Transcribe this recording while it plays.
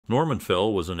Norman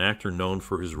Fell was an actor known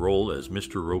for his role as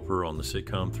Mr. Roper on the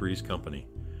sitcom Three's Company.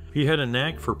 He had a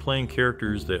knack for playing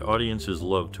characters that audiences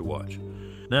loved to watch.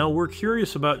 Now, we're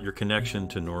curious about your connection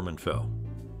to Norman Fell.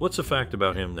 What's a fact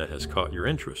about him that has caught your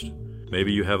interest?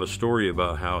 Maybe you have a story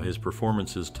about how his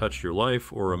performances touched your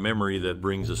life, or a memory that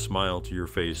brings a smile to your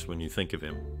face when you think of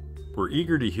him. We're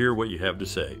eager to hear what you have to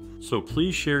say, so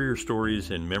please share your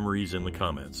stories and memories in the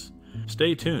comments.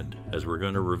 Stay tuned, as we're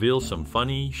going to reveal some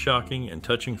funny, shocking, and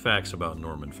touching facts about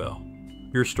Norman Fell.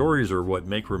 Your stories are what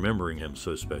make remembering him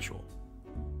so special.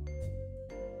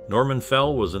 Norman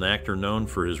Fell was an actor known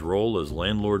for his role as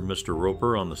landlord Mr.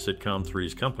 Roper on the sitcom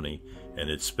Three's Company and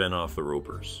its spin-off The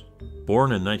Ropers.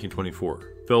 Born in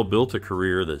 1924, Fell built a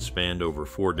career that spanned over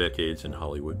 4 decades in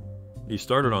Hollywood. He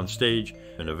started on stage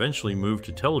and eventually moved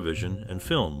to television and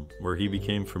film, where he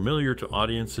became familiar to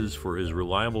audiences for his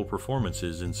reliable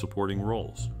performances in supporting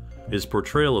roles. His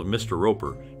portrayal of Mr.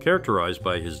 Roper, characterized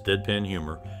by his deadpan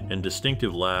humor and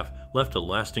distinctive laugh, left a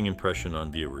lasting impression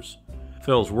on viewers.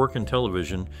 Fell's work in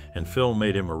television and film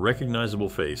made him a recognizable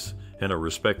face and a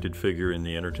respected figure in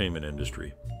the entertainment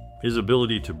industry. His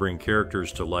ability to bring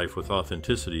characters to life with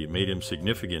authenticity made him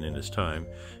significant in his time,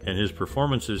 and his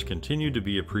performances continue to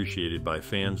be appreciated by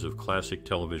fans of classic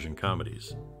television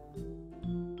comedies.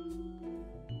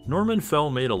 Norman Fell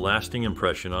made a lasting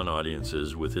impression on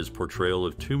audiences with his portrayal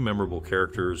of 2 memorable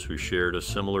characters who shared a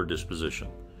similar disposition.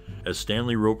 As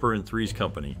Stanley Roper in Three's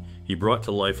Company, he brought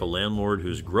to life a landlord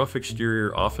whose gruff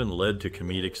exterior often led to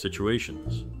comedic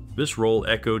situations. This role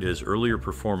echoed his earlier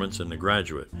performance in The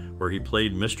Graduate, where he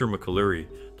played Mr. McAlery,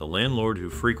 the landlord who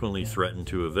frequently threatened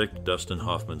to evict Dustin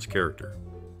Hoffman's character.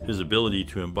 His ability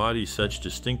to embody such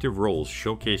distinctive roles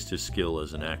showcased his skill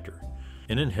as an actor.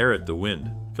 In Inherit the Wind,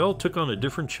 Fell took on a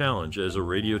different challenge as a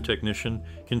radio technician,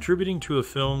 contributing to a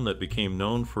film that became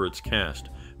known for its cast,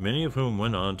 many of whom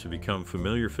went on to become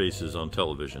familiar faces on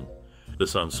television.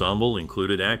 This ensemble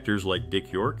included actors like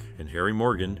Dick York and Harry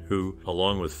Morgan, who,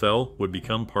 along with Fell, would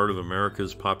become part of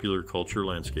America's popular culture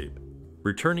landscape.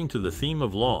 Returning to the theme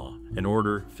of law and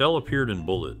order, Fell appeared in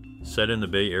Bullitt, set in the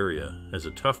Bay Area, as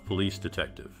a tough police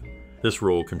detective. This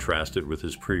role contrasted with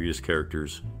his previous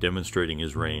characters, demonstrating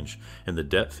his range and the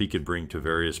depth he could bring to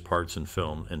various parts in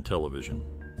film and television.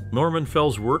 Norman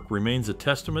Fell's work remains a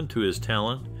testament to his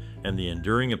talent and the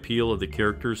enduring appeal of the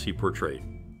characters he portrayed.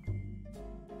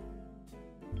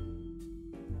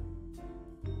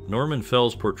 Norman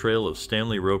Fell's portrayal of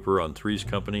Stanley Roper on Three's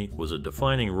Company was a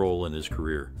defining role in his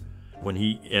career. When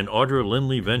he and Audra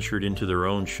Lindley ventured into their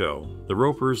own show, The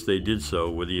Ropers, they did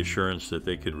so with the assurance that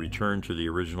they could return to the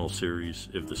original series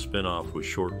if the spin-off was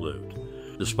short-lived.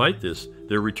 Despite this,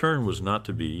 their return was not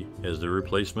to be, as their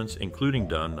replacements, including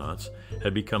Don Knotts,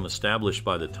 had become established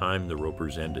by the time The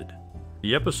Ropers ended.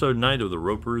 The episode night of The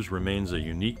Ropers remains a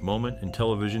unique moment in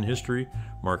television history,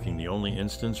 marking the only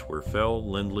instance where Fell,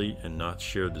 Lindley, and Knotts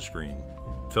shared the screen.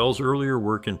 Fell's earlier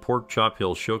work in Pork Chop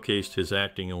Hill showcased his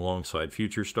acting alongside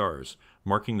future stars,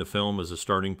 marking the film as a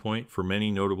starting point for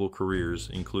many notable careers,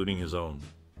 including his own.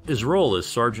 His role as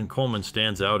Sergeant Coleman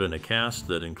stands out in a cast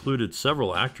that included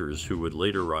several actors who would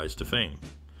later rise to fame.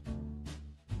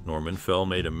 Norman Fell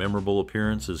made a memorable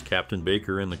appearance as Captain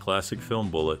Baker in the classic film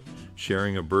Bullitt,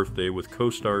 sharing a birthday with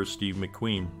co-stars Steve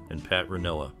McQueen and Pat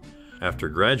Ranella. After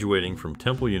graduating from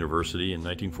Temple University in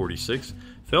 1946,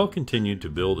 Fell continued to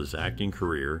build his acting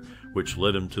career, which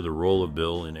led him to the role of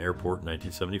Bill in Airport in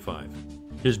 1975.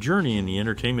 His journey in the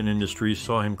entertainment industry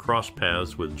saw him cross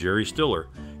paths with Jerry Stiller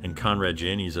and Conrad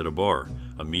Janis at a bar,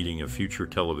 a meeting of future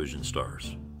television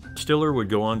stars. Stiller would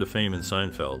go on to fame in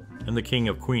Seinfeld and The King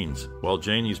of Queens, while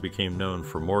Janis became known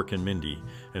for Mork and Mindy,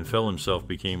 and Fell himself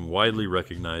became widely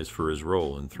recognized for his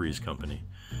role in Three's Company.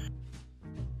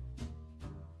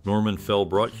 Norman Fell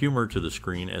brought humor to the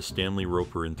screen as Stanley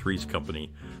Roper in Three's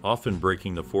Company, often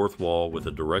breaking the fourth wall with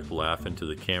a direct laugh into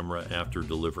the camera after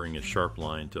delivering a sharp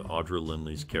line to Audra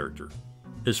Lindley's character.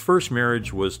 His first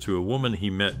marriage was to a woman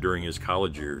he met during his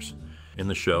college years. In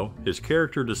the show, his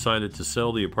character decided to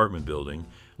sell the apartment building,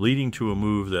 leading to a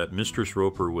move that Mistress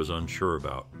Roper was unsure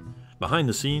about. Behind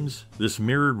the scenes, this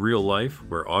mirrored real life,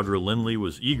 where Audra Lindley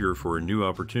was eager for a new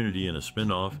opportunity in a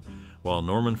spin-off, while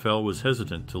Norman Fell was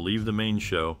hesitant to leave the main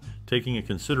show, taking a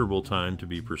considerable time to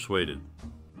be persuaded.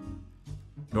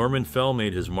 Norman Fell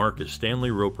made his mark as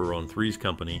Stanley Roper on Three's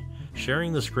Company,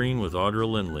 sharing the screen with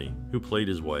Audra Lindley, who played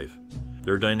his wife.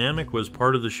 Their dynamic was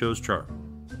part of the show's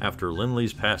charm. After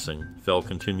Lindley's passing, Fell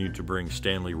continued to bring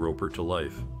Stanley Roper to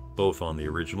life, both on the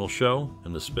original show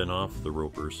and the spin-off The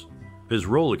Ropers. His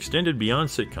role extended beyond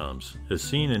sitcoms, as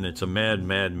seen in It's a Mad,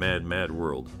 Mad, Mad, Mad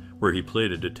World, where he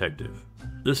played a detective.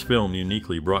 This film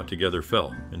uniquely brought together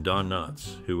Fel and Don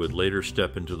Knotts, who would later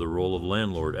step into the role of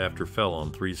landlord after Fel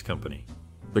on Three's Company.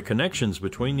 The connections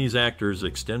between these actors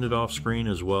extended off-screen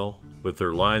as well, with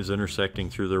their lives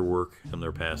intersecting through their work and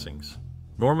their passings.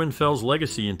 Norman Fel's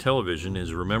legacy in television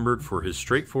is remembered for his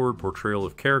straightforward portrayal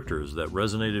of characters that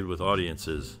resonated with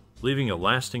audiences, leaving a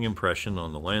lasting impression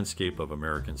on the landscape of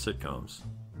American sitcoms.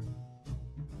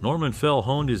 Norman Fel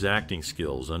honed his acting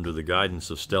skills under the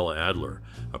guidance of Stella Adler,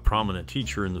 a prominent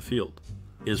teacher in the field.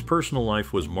 His personal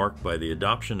life was marked by the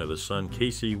adoption of his son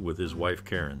Casey with his wife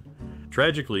Karen.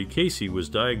 Tragically, Casey was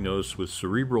diagnosed with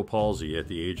cerebral palsy at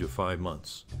the age of 5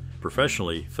 months.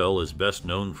 Professionally, Fel is best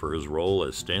known for his role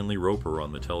as Stanley Roper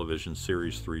on the television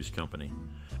series Three's Company.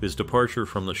 His departure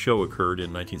from the show occurred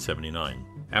in 1979,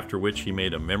 after which he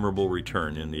made a memorable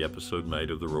return in the episode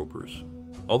Night of the Ropers.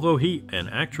 Although he and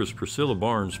actress Priscilla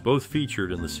Barnes both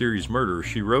featured in the series Murder,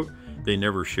 She Wrote, they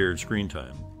never shared screen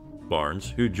time.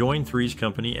 Barnes, who joined Three's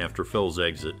Company after Fel's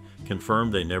exit,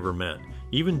 confirmed they never met,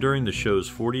 even during the show's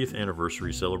 40th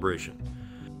anniversary celebration.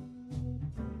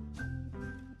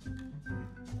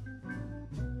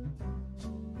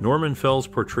 Norman Fel's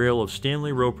portrayal of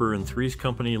Stanley Roper in Three's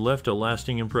Company left a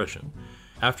lasting impression.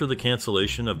 After the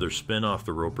cancellation of their spin-off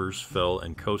The Ropers, Fel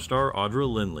and co-star Audra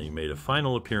Lindley made a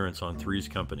final appearance on Three's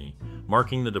Company,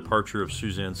 marking the departure of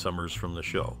Suzanne Summers from the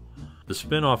show. The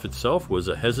spin-off itself was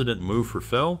a hesitant move for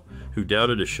Fel, who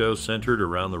doubted a show centered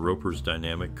around the Ropers'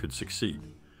 dynamic could succeed.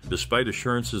 Despite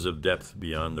assurances of depth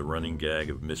beyond the running gag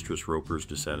of Mistress Roper's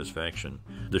dissatisfaction,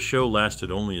 the show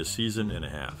lasted only a season and a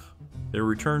half. Their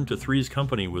return to Three's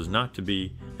Company was not to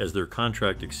be, as their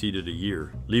contract exceeded a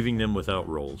year, leaving them without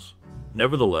roles.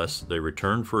 Nevertheless, they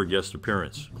returned for a guest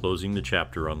appearance, closing the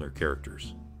chapter on their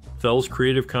characters. Fel's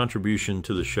creative contribution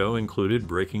to the show included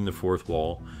breaking the fourth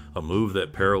wall, a move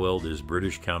that paralleled his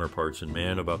British counterparts in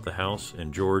Man About the House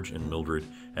and George and Mildred,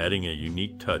 adding a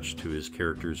unique touch to his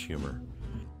character's humor.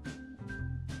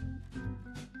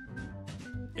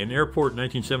 In Airport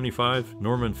 1975,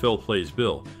 Norman Fel plays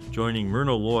Bill, joining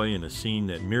Myrna Loy in a scene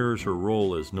that mirrors her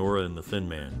role as Nora in The Thin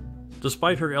Man.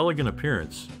 Despite her elegant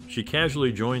appearance, she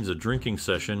casually joins a drinking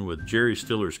session with Jerry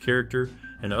Stiller's character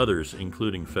and others,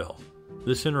 including Fel.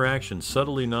 This interaction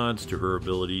subtly nods to her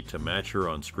ability to match her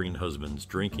on-screen husband's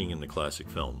drinking in the classic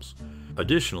films.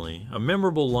 Additionally, a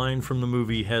memorable line from the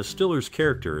movie has Stiller's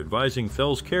character advising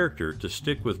Fel's character to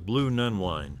stick with Blue Nun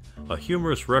wine, a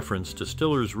humorous reference to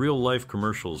Stiller's real-life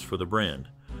commercials for the brand.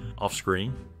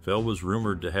 Off-screen, Fel was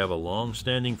rumored to have a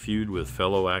long-standing feud with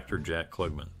fellow actor Jack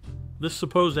Klugman. This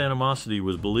supposed animosity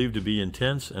was believed to be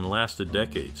intense and lasted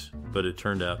decades, but it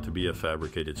turned out to be a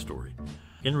fabricated story.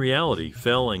 In reality,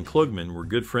 Fel and Klugman were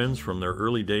good friends from their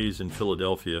early days in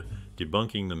Philadelphia,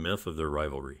 debunking the myth of their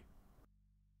rivalry.